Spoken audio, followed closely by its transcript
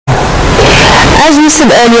as we said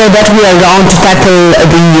earlier, that we are going to tackle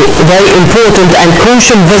the very important and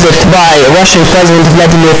crucial visit by Russian President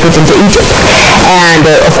Vladimir Putin to Egypt. And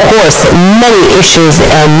of course, many issues,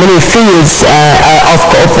 many fields of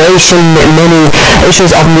cooperation, many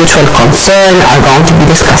issues of mutual concern are going to be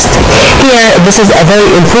discussed. Here, this is a very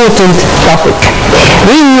important topic.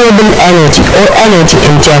 Renewable energy, or energy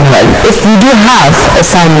in general. If we do have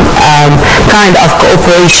some kind of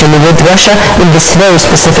cooperation with Russia in this very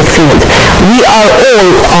specific field, we are all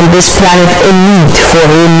on this planet in need for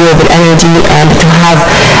renewable energy and to have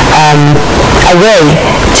a way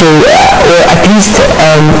to, or at least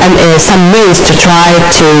some means to try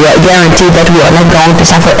to guarantee that we are not going to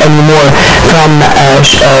suffer anymore from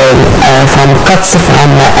cuts from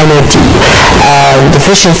energy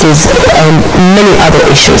deficiencies and many other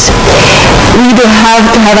issues. We do have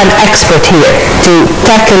to have an expert here to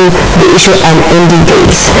tackle the issue and in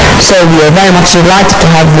details. So we are very much delighted to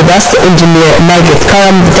have with us Engineer Maged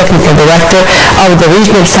Karam, the Technical Director of the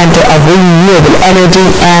Regional Center of Renewable Energy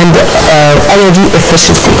and Energy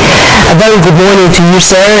Efficiency. A very good morning to you,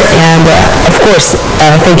 sir, and of course,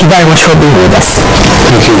 thank you very much for being with us.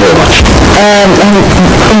 Thank you very much.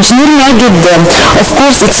 Engineer Maged, of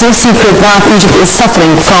course, it's no secret that Egypt is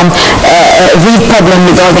suffering from a real problem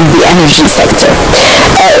regarding the energy sector.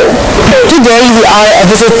 Today we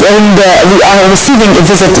are receiving a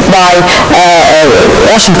visit by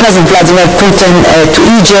Russian President Vladimir Putin to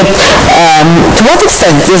Egypt. To what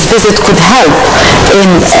extent this visit could help in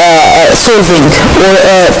solving or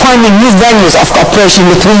finding new venues of cooperation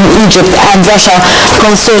between Egypt and Russia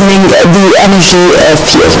concerning the energy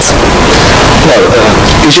field? Well,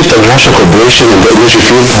 Egypt and Russia cooperation in the energy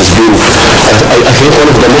field has been, I think, one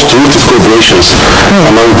of the most rooted cooperations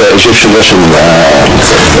among the Egyptian-Russian,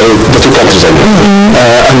 the two countries, I mean.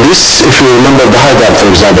 And this, if you remember the High Dam, for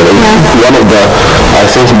example, one of the, I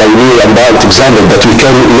think, by new and bad example that we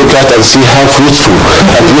can look at and see how fruitful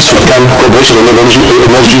and useful can cooperation in energy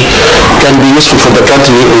can be useful for the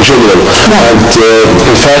country in general, and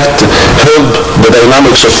in fact help the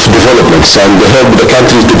dynamics of developments and help the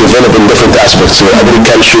country to develop in different aspects,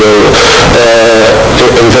 agriculture,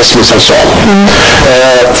 investments, and so on.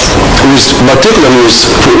 Particularly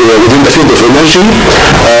within the field of energy,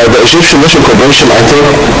 the Egyptian-Russian cooperation, I think,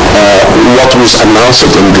 what was announced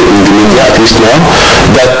in the media, at least now,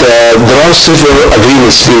 that there are several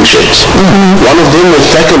agreements being shaped. One of them will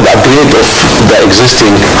tackle the upgrade of the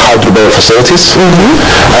existing hydropower facilities,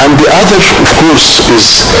 and the other, of course,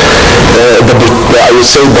 is I would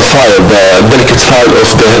say the delicate file of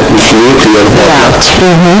the nuclear power plant.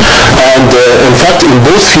 And in fact, in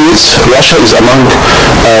both fields, Russia is among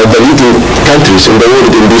the leading countries in the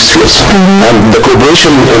world in these fields. And the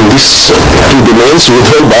cooperation in these two domains will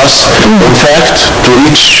help us, in fact, to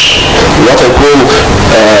reach what I call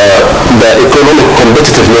the economic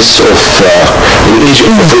competitiveness of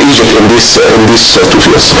Egypt in these two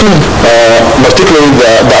fields. Particularly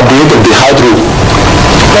the upgrade of the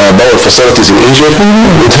hydropower facilities in Egypt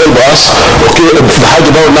would help us. Okay, the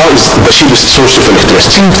hydropower now is the cheapest source of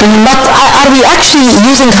electricity. But are we actually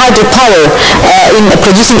using hydropower in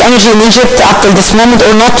producing energy in Egypt up to this moment,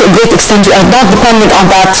 or not to a great extent? We are not depending on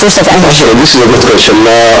that source of energy. Okay, this is a good question.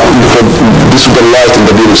 This would light in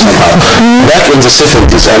the beam somehow. Back in the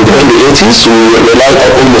 70s and early 80s, we relied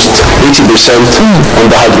almost 80% on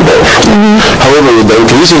the hydropower. However, with the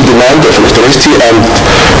increasing demand of electricity and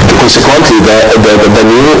consequently the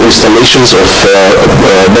new installations of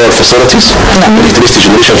power facilities, electricity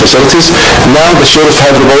generation facilities, now the share of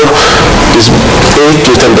hydropower is 8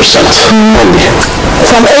 to 10% only.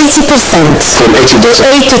 From 80%? From 80% to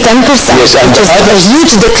 8 to 10%. Yes, and which is a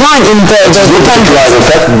huge decline in the decline. In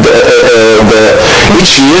fact,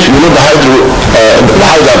 each year, the hydro,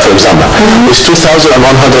 for example, is 2,100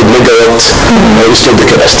 megawatt installed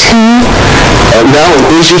capacity. Now in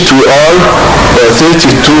Egypt we are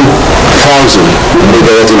 32,000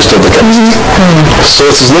 megawatt installed capacity. So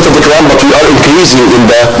it is not a decline, but we are increasing in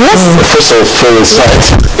the fossil fuel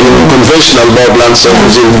side, in conventional power plants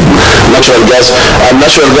using natural gas, and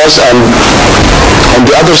on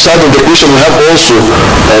the other side of the equation we have also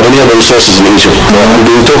renewable resources in Egypt. And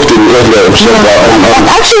we talked in earlier.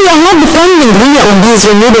 Actually, we are not depending really on these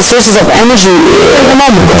renewable sources of energy at the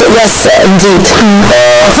moment. Yes, indeed.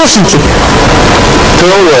 Unfortunately.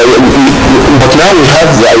 but now we have,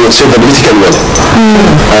 I would say, the political will.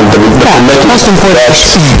 And the most important.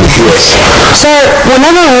 Yes. So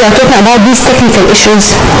whenever we are talking about these technical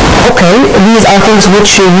issues, okay, these are things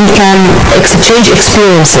which we can exchange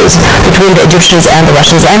experiences between the Egyptians and the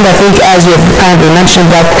Russians, and I think, as you have kindly mentioned,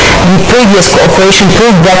 that the previous cooperation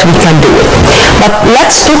proved that we can do it. But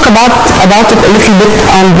let's talk about it a little bit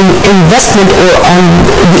on the investment or on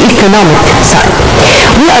the economic side.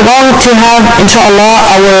 We are going to have, inshallah,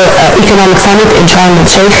 our economic summit in Sharm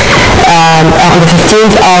el-Sheikh on the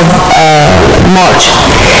 15th of March.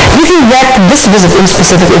 Do you think that this visit in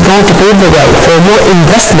specific is going to pave the way for more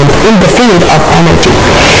investment in the field of energy?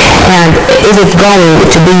 And is it going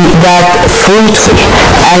to be that fruitful?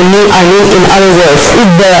 I mean, in other words, is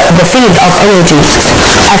the field of energy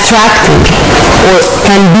attracting or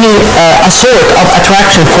can be a sort of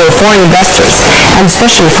attraction for foreign investors, and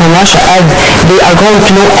especially from Russia, as they are going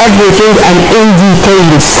to know everything and in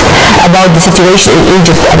details about the situation in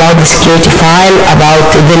Egypt, about the security file, about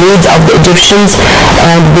the needs of the Egyptians,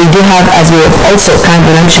 and they do have, as you have also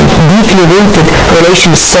kindly mentioned, deeply rooted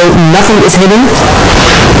relations, so nothing is hidden?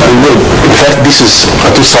 In fact, this is a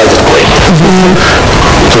two-sided coin.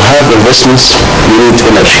 To have investments, you need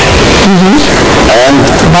energy. And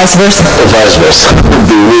vice versa.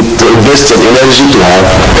 You need to invest in energy to have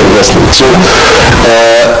investment. So,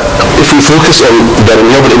 if we focus on the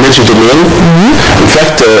renewable energy domain, in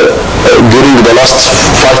fact, during the last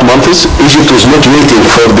 5 months, Egypt was not waiting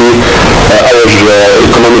for our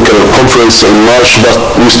economic conference in March, but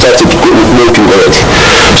we started working already.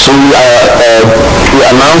 So we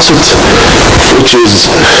announced it, which is,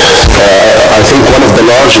 I think, one of the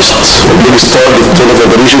largest, biggest target in the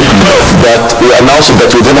region, that we announced that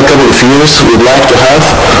within a couple of years, we'd like to have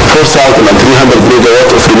 4,300 megawatt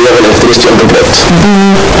of renewable electricity on the grid.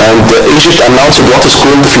 And Egypt announced what is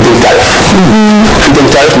called the feed-in tariff. Feed-in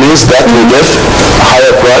tariff means that we give a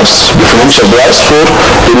higher price, differential price for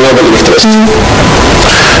renewable electricity.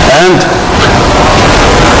 And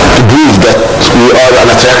to prove that we are an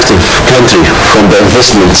attractive country from the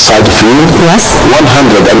investment side of view,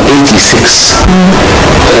 186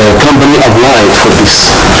 company applied for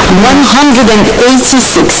this.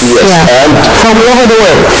 186? Yes. Yeah. And from all over the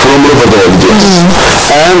world? From all over the world, yes.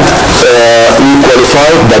 And we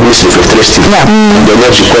qualified, the Ministry of Electricity, the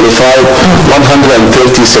energy qualified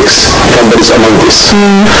 136 companies among this.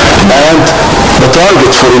 And the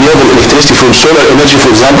target for renewable electricity from solar energy, for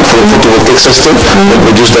example, from photovoltaic system, that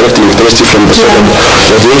produce direct electricity from the solar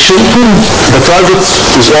radiation, the target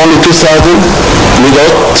is only 2,000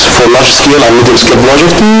 megawatt for large scale and middle scale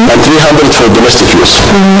project, and 300 for domestic use.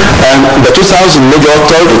 And the 2,000 megawatt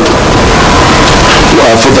target,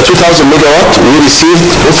 for the 2,000 megawatt, we received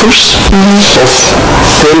offers of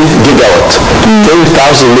 10 gigawatt, 10,000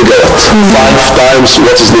 megawatt, 5 times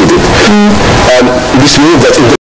what is needed. And this means that in the